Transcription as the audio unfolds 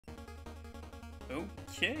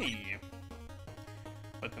Okay.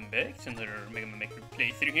 Welcome back to another Mega Man Maker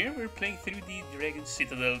playthrough here. We're playing through the Dragon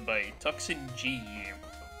Citadel by toxin-g.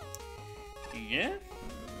 Yeah.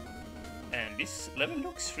 And this level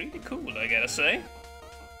looks really cool, I gotta say.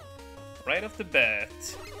 Right off the bat.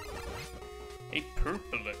 A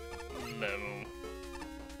purple level.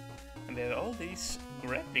 And we have all these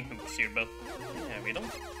grappling hooks here, but yeah, we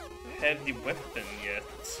don't have the weapon yet.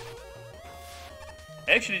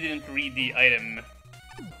 I actually didn't read the item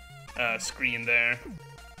screen there.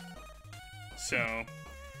 So,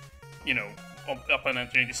 you know, up and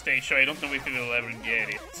entering the stage, so I don't know if we will ever get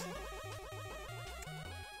it.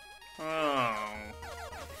 Oh.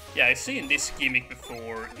 Yeah, I've seen this gimmick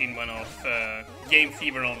before in one of Game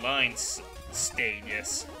Fever Online's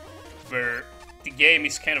stages, where the game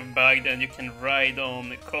is kind of bugged and you can ride on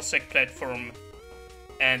the Cossack platform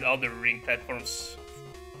and other ring platforms,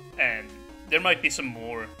 and there might be some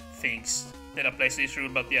more things that applies to this rule,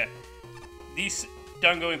 but yeah, these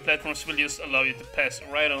downgoing platforms will just allow you to pass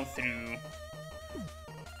right on through,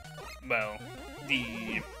 well,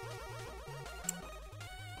 the...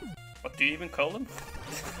 what do you even call them?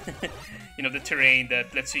 You know, the terrain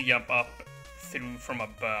that lets you jump up through from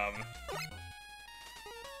above.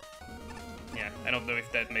 Yeah, I don't know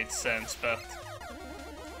if that made sense, but...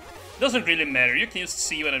 doesn't really matter, you can just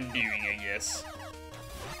see what I'm doing, I guess.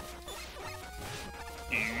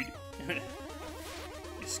 Dude.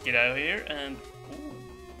 Just get out of here and... ooh.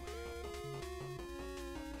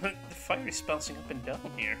 The fire is bouncing up and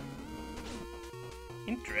down here.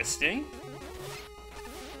 Interesting.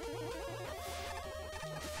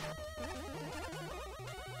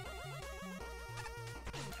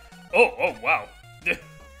 Oh, wow. There's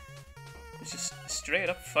just straight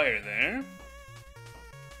up fire there.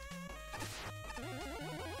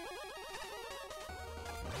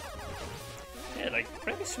 Yeah, like,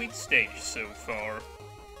 pretty sweet stage so far.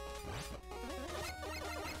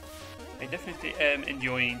 I definitely am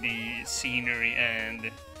enjoying the scenery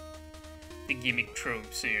and the gimmick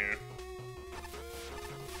tropes here.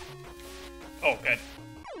 Oh god.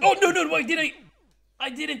 Oh no, why did I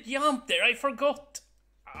didn't jump there, I forgot.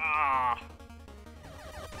 Ah.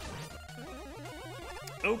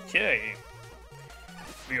 Okay.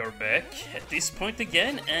 We are back at this point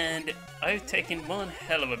again, and I've taken one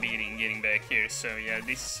hell of a beating getting back here, so yeah,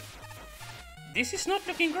 this is not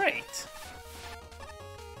looking great.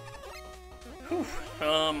 Whew,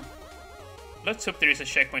 let's hope there is a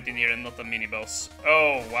checkpoint in here and not a mini-boss.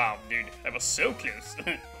 Oh, wow, dude, I was so close.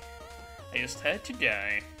 I just had to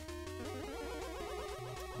die.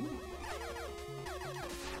 Ooh.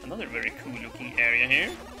 Another very cool looking area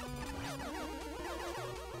here.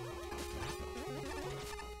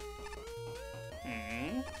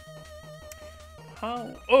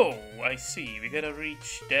 How? Oh, I see. We gotta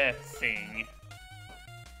reach that thing.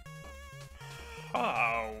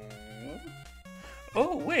 How?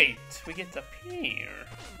 Oh, wait. We get up here.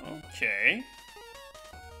 Okay.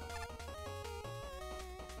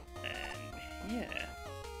 And, yeah.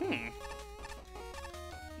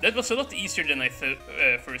 That was a lot easier than I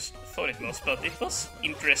first thought it was, but it was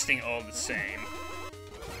interesting all the same.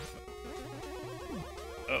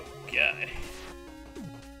 Oh, God.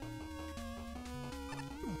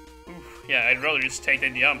 Yeah, I'd rather just take the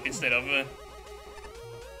jump instead of,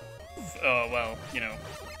 well, you know,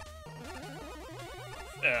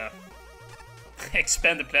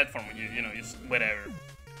 expand the platform, you know, just whatever.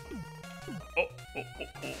 Oh.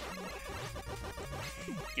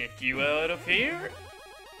 Get you out of here.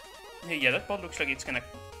 Hey, yeah, that ball looks like it's gonna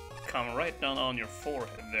come right down on your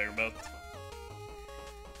forehead there, but...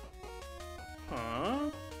 huh?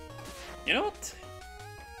 You know what?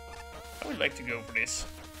 I would like to go for this.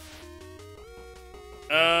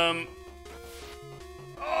 Oh,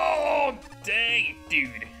 dang it,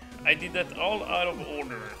 dude. I did that all out of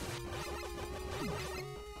order.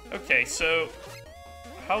 Okay, so...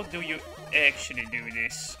 how do you actually do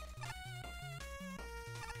this?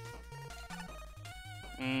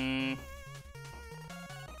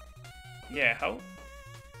 Yeah, how?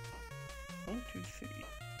 1, 2, 3.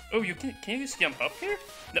 Oh, you can you just jump up here?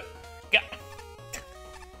 No.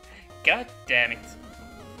 God damn it.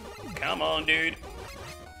 Come on, dude.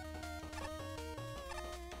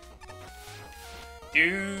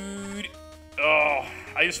 Dude. Oh,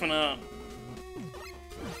 I just wanna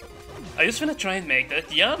try and make that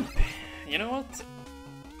jump. You know what?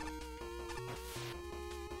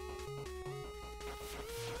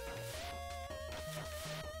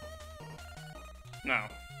 Now.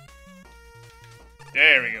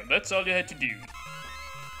 There we go. That's all you had to do.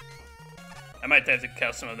 I might have to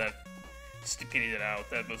cut some of that stupidity out.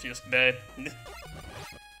 That was just bad.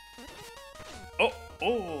 Oh,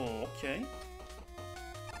 Oh, okay.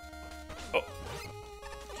 Oh,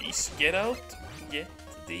 jeez, get out. Get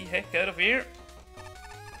the heck out of here.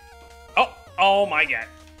 Oh my god.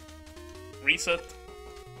 Reset.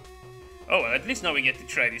 Oh, well, at least now we get to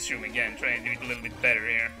try this room again. Try and do it a little bit better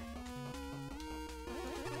here.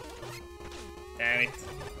 Damn it.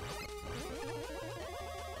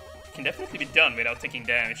 Can definitely be done without taking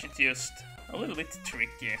damage. It's just a little bit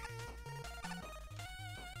tricky.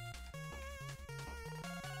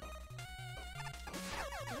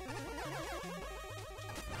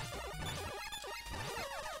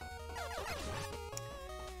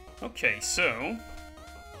 Okay, so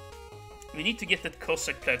we need to get that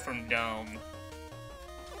Cossack platform down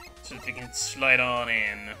so that we can slide on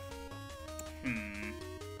in.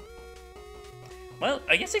 Well,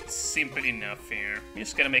 I guess it's simple enough here. We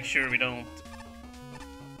just gotta make sure we don't...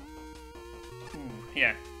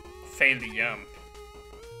 yeah, fail the jump.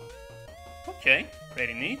 Okay,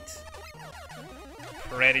 pretty neat.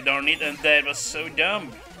 Pretty darn neat, and that was so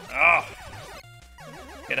dumb. Ah!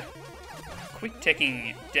 Gotta quit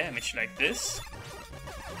taking damage like this.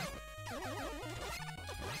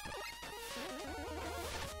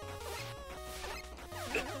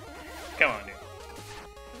 Come on,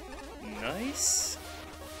 dude. Nice.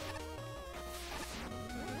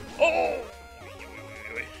 Oh!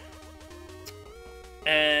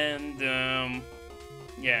 And,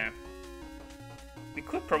 yeah. We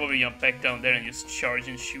could probably jump back down there and just charge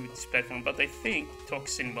and shoot this platform, but I think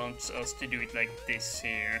Toxin wants us to do it like this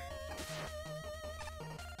here.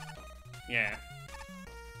 Yeah.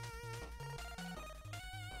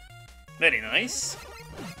 Very nice.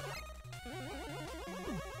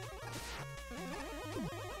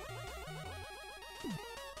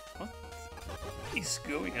 What is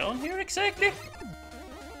going on here exactly?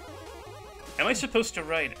 Am I supposed to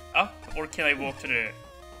ride up, or can I walk to the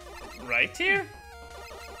right here?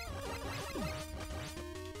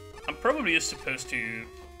 I'm probably just supposed to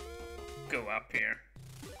go up here.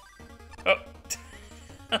 Oh!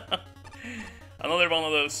 Another one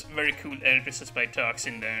of those very cool entrances by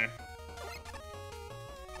Toxin there.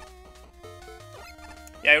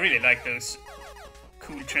 Yeah, I really like those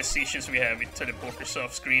cool transitions we have with teleporters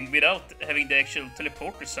off screen without having the actual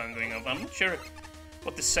teleporter sound going off. I'm not sure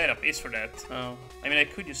what the setup is for that. I mean, I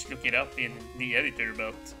could just look it up in the editor,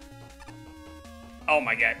 but... oh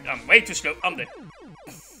my god, I'm way too slow. I'm dead.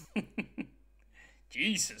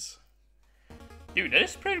 Jesus. Dude, that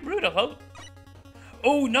is pretty brutal. How...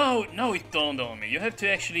 oh, no, now it dawned on me. You have to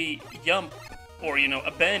actually jump or, you know,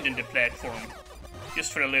 abandon the platform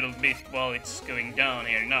just for a little bit while it's going down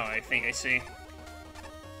here. Now I think I see.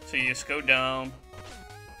 So you just go down,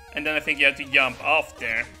 and then I think you have to jump off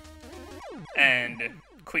there and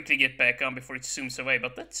quickly get back on before it zooms away.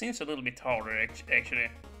 But that seems a little bit harder, actually.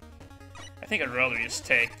 I think I'd rather just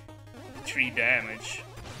take 3 damage,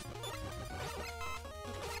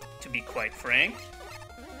 to be quite frank.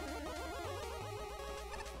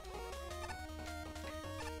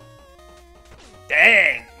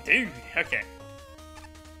 Dang, dude, okay.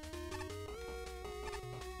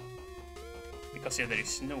 Because yeah, there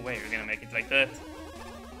is no way we're gonna make it like that.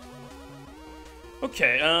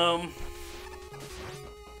 Okay,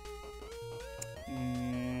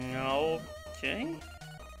 okay.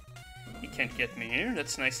 He can't get me here,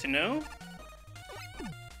 that's nice to know.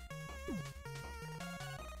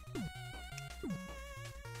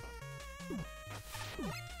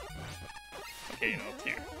 Okay, not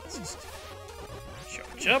here. Let's just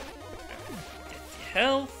charge up, get the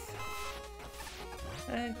health,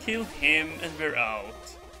 and kill him, and we're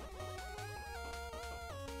out.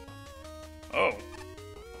 Oh.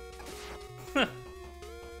 Huh.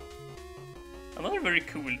 Another very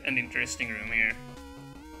cool and interesting room here.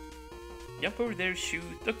 Jump over there, shoot,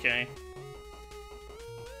 okay.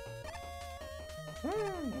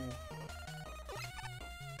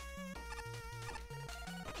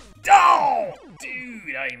 Oh!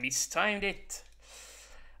 Dude, I mistimed it.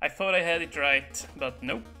 I thought I had it right, but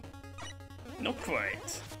nope. Not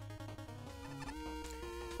quite.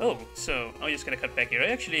 Oh, so I'm just gonna cut back here. I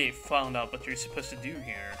actually found out what you're supposed to do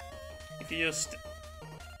here. If you just,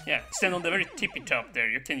 yeah, stand on the very tippy top there,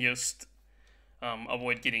 you can just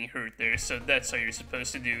avoid getting hurt there. So that's how you're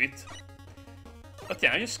supposed to do it. But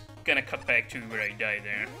yeah, I'm just gonna cut back to where I died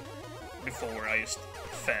there before I just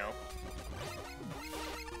fell.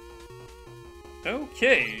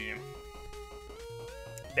 Okay.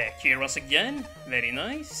 Back here once again. Very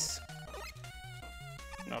nice.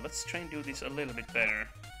 Now let's try and do this a little bit better.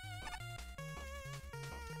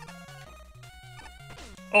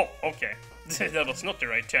 Oh, okay. That was not the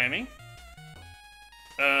right timing.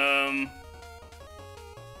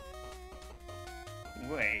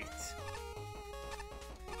 wait.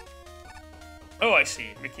 Oh, I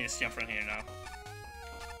see. We can just jump from here now.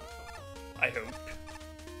 I hope.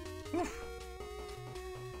 Whew.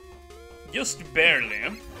 Just barely.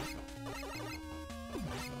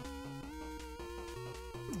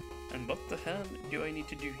 And what the hell do I need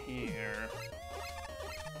to do here?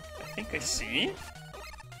 I think I see.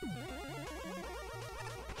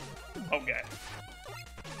 Okay.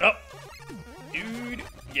 Oh! Dude,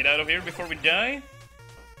 get out of here before we die.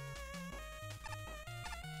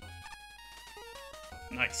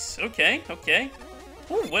 Nice. Okay, okay.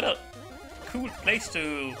 Oh, what a cool place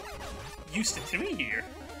to use the tree here.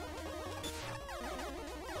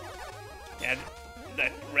 Yeah,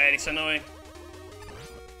 that rat is annoying.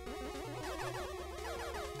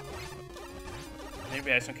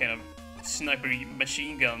 Maybe I have some kind of sniper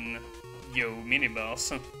machine gun mini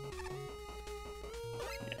boss. Yeah,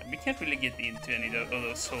 we can't really get into any of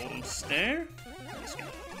those holes there. I'm just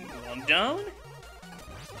gonna move on down.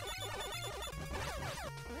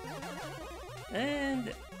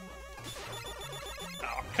 And...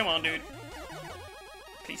 oh, come on, dude.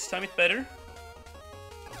 Please time it better.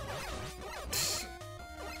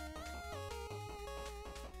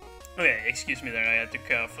 Okay, excuse me there, I had to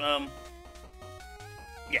cough.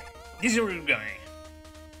 Yeah, this is where we're going.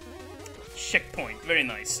 Checkpoint, very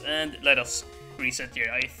nice. And let us reset here.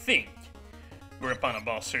 I think we're upon a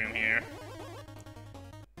boss room here.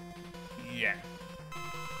 Yeah.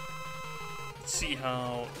 Let's see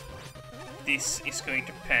how this is going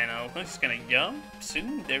to pan out. I'm just gonna jump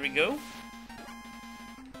soon. There we go.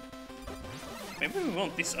 Maybe we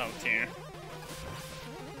want this out here.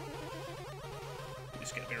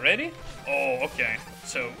 Just gotta be ready. Oh, okay.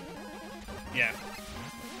 So, yeah.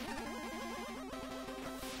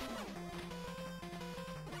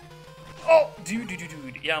 Oh, dude.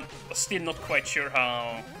 Yeah, I'm still not quite sure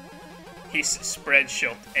how his spread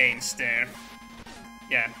shot aims there.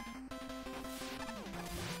 Yeah.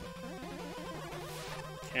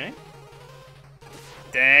 Okay.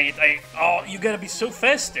 Dang it, oh, you gotta be so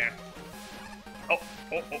fast there. Oh.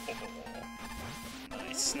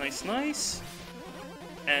 Nice.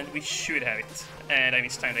 And we should have it. And I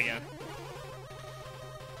mistimed again.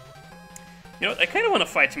 You know what, I kinda wanna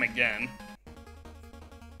fight him again.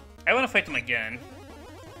 I wanna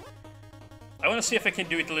see if I can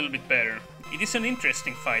do it a little bit better. It is an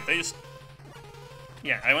interesting fight,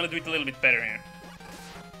 yeah, I wanna do it a little bit better here.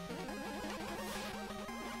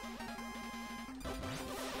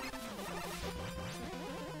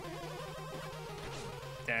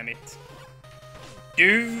 Damn it.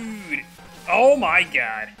 Dude! Oh my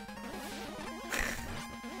god!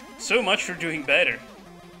 So much for doing better.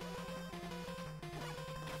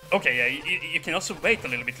 Okay, yeah, you can also wait a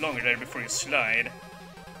little bit longer there before you slide.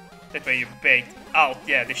 That way you bait out,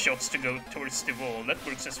 yeah, the shots to go towards the wall. That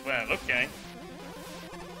works as well, okay.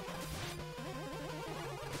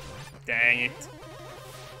 Dang it.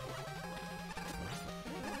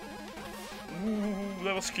 Ooh,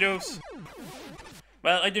 that was close.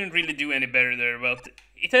 Well, I didn't really do any better there, but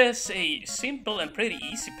it has a simple and pretty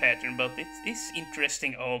easy pattern, but it is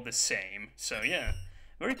interesting all the same. So yeah,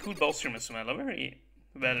 very cool boss room as well, a very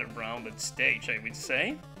well-rounded stage, I would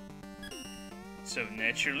say. So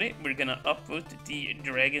naturally, we're gonna upvote the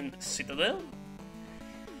Dragon Citadel.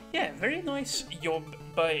 Yeah, very nice job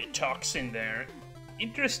by Toxin there.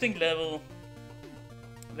 Interesting level,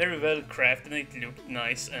 very well crafted, it looked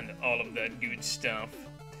nice and all of that good stuff.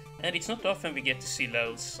 And it's not often we get to see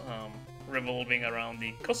levels revolving around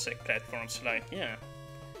the Cossack platforms, like, yeah.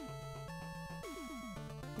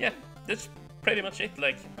 Yeah, that's pretty much it,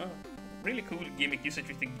 like, really cool gimmick usage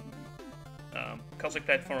with the Cossack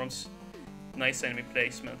platforms, nice enemy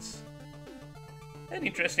placements, and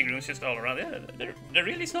interesting rooms just all around. Yeah, there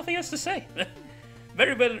really is nothing else to say.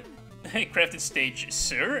 Very well crafted stage,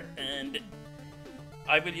 sir, and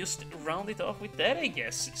I will just round it off with that, I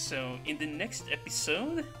guess. So, in the next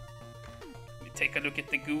episode, take a look at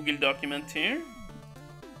the Google document here.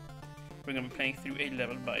 We're gonna be playing through a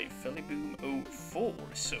level by Fellyboom 04.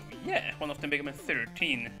 So yeah, one of the Mega Man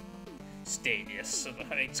 13 stages, so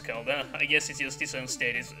it's called. I guess it's just its own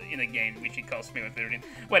stages in a game, which it cost me 13.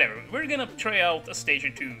 Whatever, we're gonna try out a stage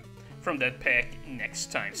or two from that pack next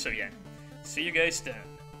time. So yeah, see you guys then.